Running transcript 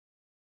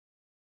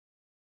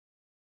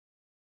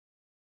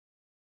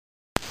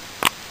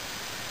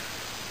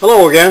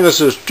Hello again,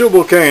 this is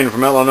Tubalcain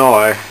from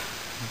Illinois.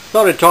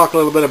 Thought I'd talk a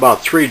little bit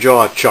about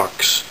 3-jaw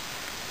chucks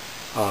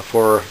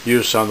for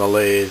use on the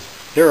lathe.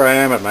 Here I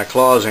am at my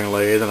Clausing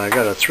lathe and I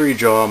got a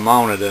 3-jaw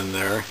mounted in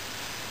there.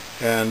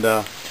 And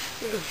a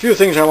few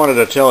things I wanted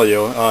to tell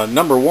you.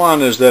 Number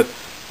one is that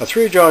a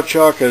 3-jaw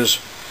chuck is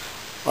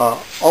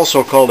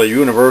also called a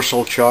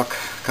universal chuck,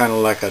 kind of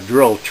like a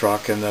drill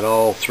chuck, in that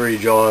all 3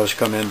 jaws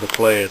come into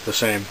play at the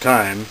same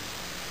time.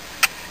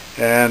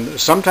 And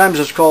sometimes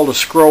it's called a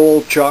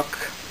scroll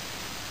chuck,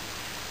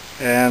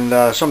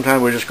 and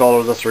sometimes we just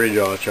call it a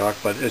 3-jaw chuck,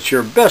 but it's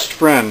your best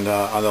friend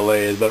on the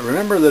lathe. But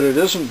remember that it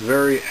isn't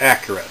very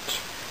accurate,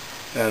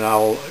 and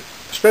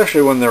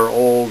especially when they're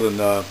old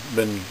and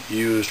been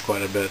used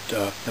quite a bit,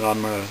 and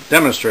I'm going to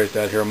demonstrate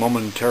that here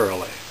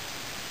momentarily.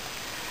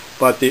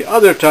 But the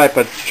other type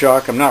of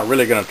chuck, I'm not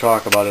really going to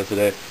talk about it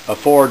today. A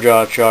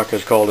 4-jaw chuck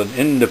is called an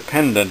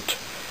independent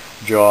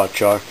jaw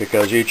chuck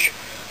because each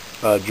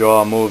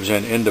jaw moves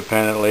in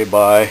independently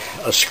by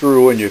a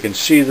screw, and you can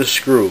see the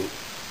screw.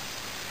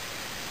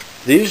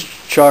 These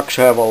chucks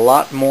have a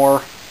lot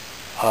more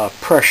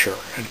pressure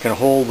and can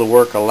hold the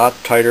work a lot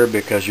tighter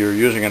because you're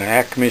using an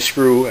Acme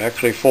screw,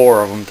 actually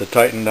 4 of them, to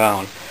tighten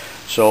down.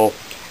 So,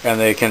 and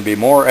they can be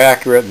more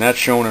accurate, and that's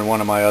shown in one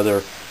of my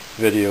other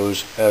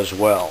videos as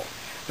well.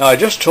 Now, I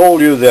just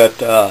told you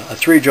that a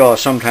 3-jaw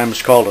is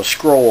sometimes called a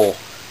scroll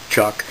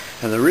chuck,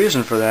 and the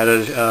reason for that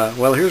is,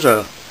 well, here's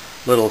a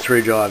little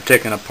 3-jaw I've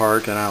taken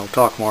apart, and I'll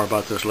talk more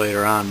about this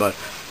later on. But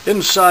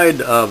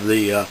inside of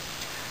the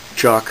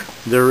chuck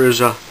there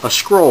is a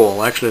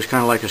scroll. Actually, it's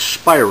kind of like a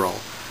spiral,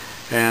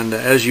 and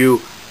as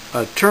you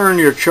turn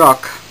your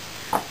chuck,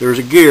 there's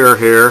a gear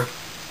here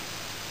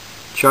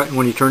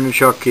when you turn the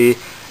chuck key,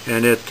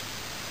 and it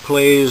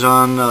plays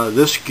on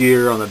this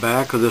gear on the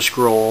back of the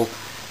scroll,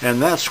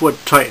 and that's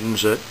what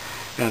tightens it.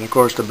 And of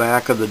course the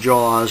back of the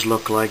jaws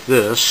look like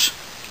this,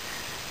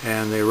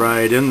 and they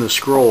ride in the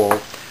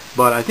scroll.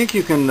 But I think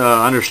you can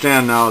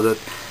understand now that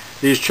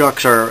these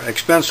chucks are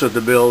expensive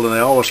to build, and they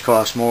always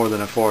cost more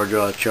than a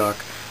 4-jaw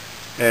chuck,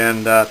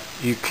 and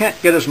you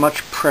can't get as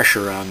much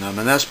pressure on them,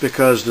 and that's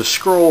because the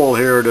scroll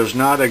here does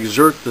not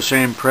exert the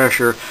same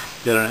pressure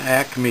that an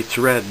Acme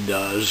thread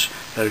does,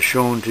 as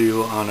shown to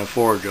you on a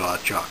 4-jaw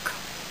chuck.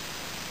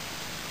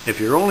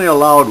 If you're only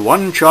allowed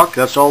 1 chuck,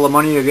 that's all the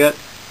money you got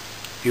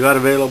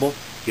available,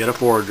 get a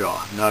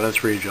 4-jaw, not a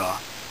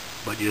 3-jaw.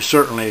 But you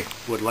certainly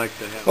would like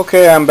to have.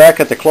 Okay, I'm back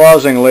at the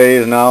Clausing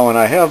lathe now, and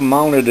I have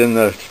mounted in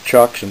the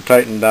chucks and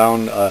tightened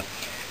down a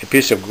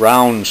piece of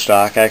ground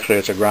stock. Actually,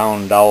 it's a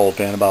ground dowel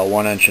pin about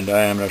 1 inch in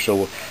diameter,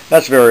 so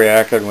that's very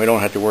accurate, and we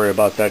don't have to worry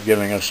about that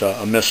giving us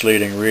a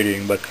misleading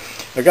reading. But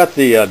I got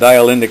the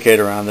dial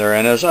indicator on there,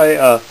 and as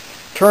I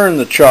turn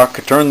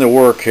the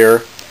work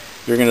here,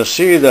 you're going to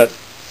see that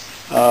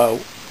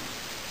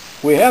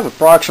we have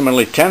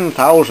approximately 10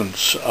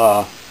 thousandths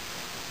that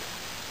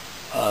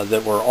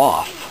were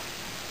off.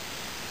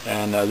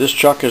 And this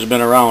chuck has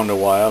been around a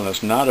while, and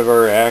it's not a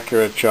very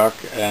accurate chuck,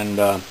 and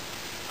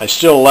I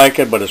still like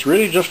it, but it's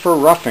really just for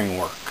roughing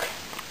work.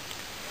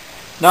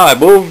 Now I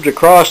moved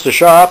across the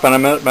shop, and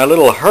I'm at my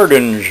little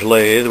Hardinge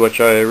lathe,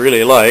 which I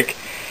really like.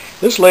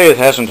 This lathe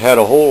hasn't had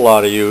a whole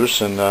lot of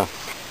use, and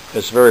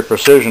it's very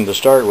precision to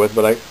start with,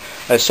 but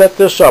I set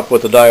this up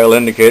with the dial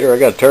indicator. I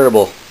got a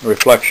terrible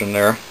reflection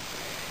there,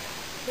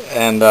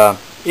 and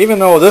even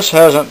though this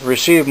hasn't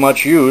received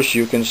much use,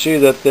 you can see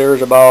that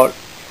there's about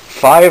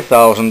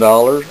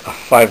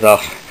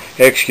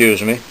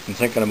excuse me, I'm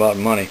thinking about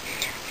money,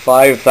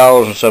 5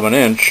 thousandths of an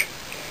inch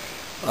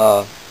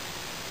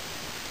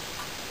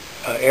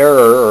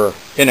error or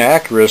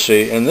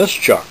inaccuracy in this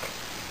chuck.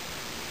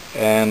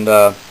 And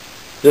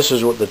this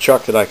is what the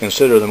chuck that I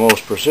consider the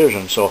most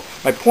precision. So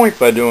my point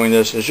by doing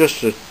this is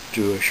just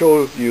to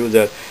show you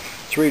that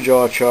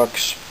 3-jaw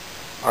chucks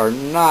are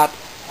not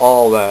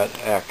all that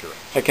accurate.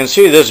 I can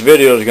see this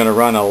video is going to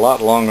run a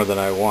lot longer than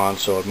I want,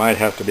 so it might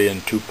have to be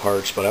in 2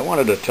 parts, but I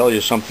wanted to tell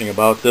you something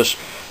about this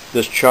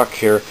chuck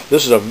here.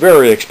 This is a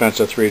very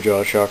expensive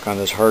 3-jaw chuck on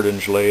this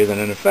Hardinge lathe, and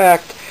in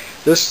fact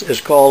this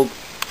is called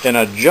an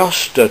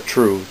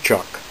adjust-a-true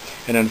chuck.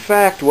 And in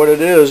fact what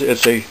it is,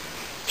 it's a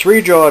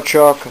 3-jaw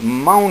chuck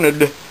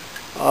mounted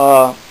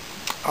on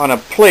a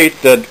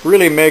plate that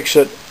really makes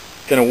it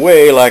in a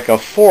way like a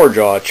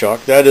 4-jaw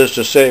chuck. That is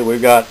to say,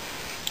 we've got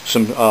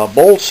some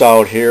bolts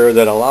out here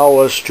that allow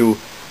us to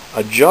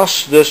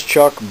adjust this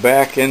chuck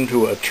back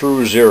into a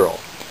true 0.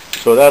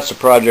 So that's a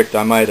project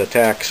I might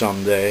attack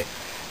someday.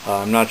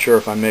 I'm not sure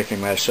if I'm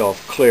making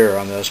myself clear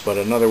on this, but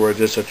in other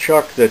words, it's a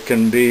chuck that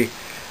can be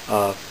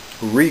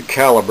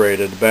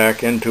recalibrated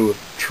back into a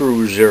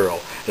true 0.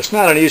 It's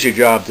not an easy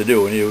job to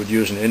do, and you would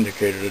use an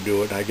indicator to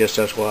do it, and I guess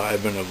that's why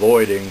I've been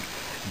avoiding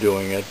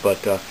doing it, but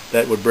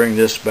that would bring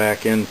this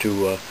back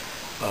into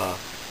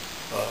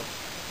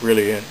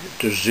really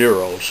to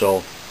 0.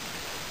 So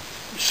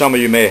some of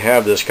you may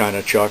have this kind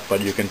of chuck,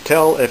 but you can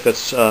tell if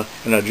it's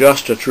an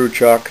adjust-a-true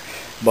chuck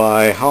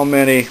by how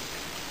many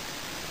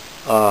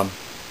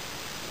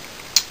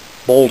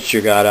bolts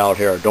you got out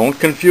here. Don't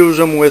confuse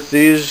them with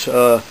these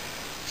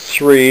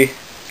 3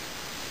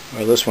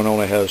 Well, this one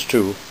only has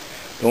 2.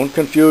 Don't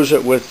confuse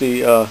it with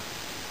the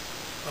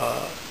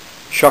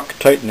chuck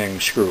tightening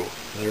screw.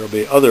 There will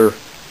be other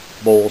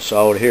bolts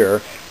out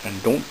here,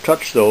 and don't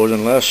touch those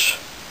unless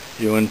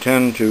you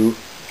intend to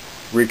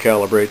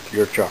recalibrate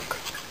your chuck.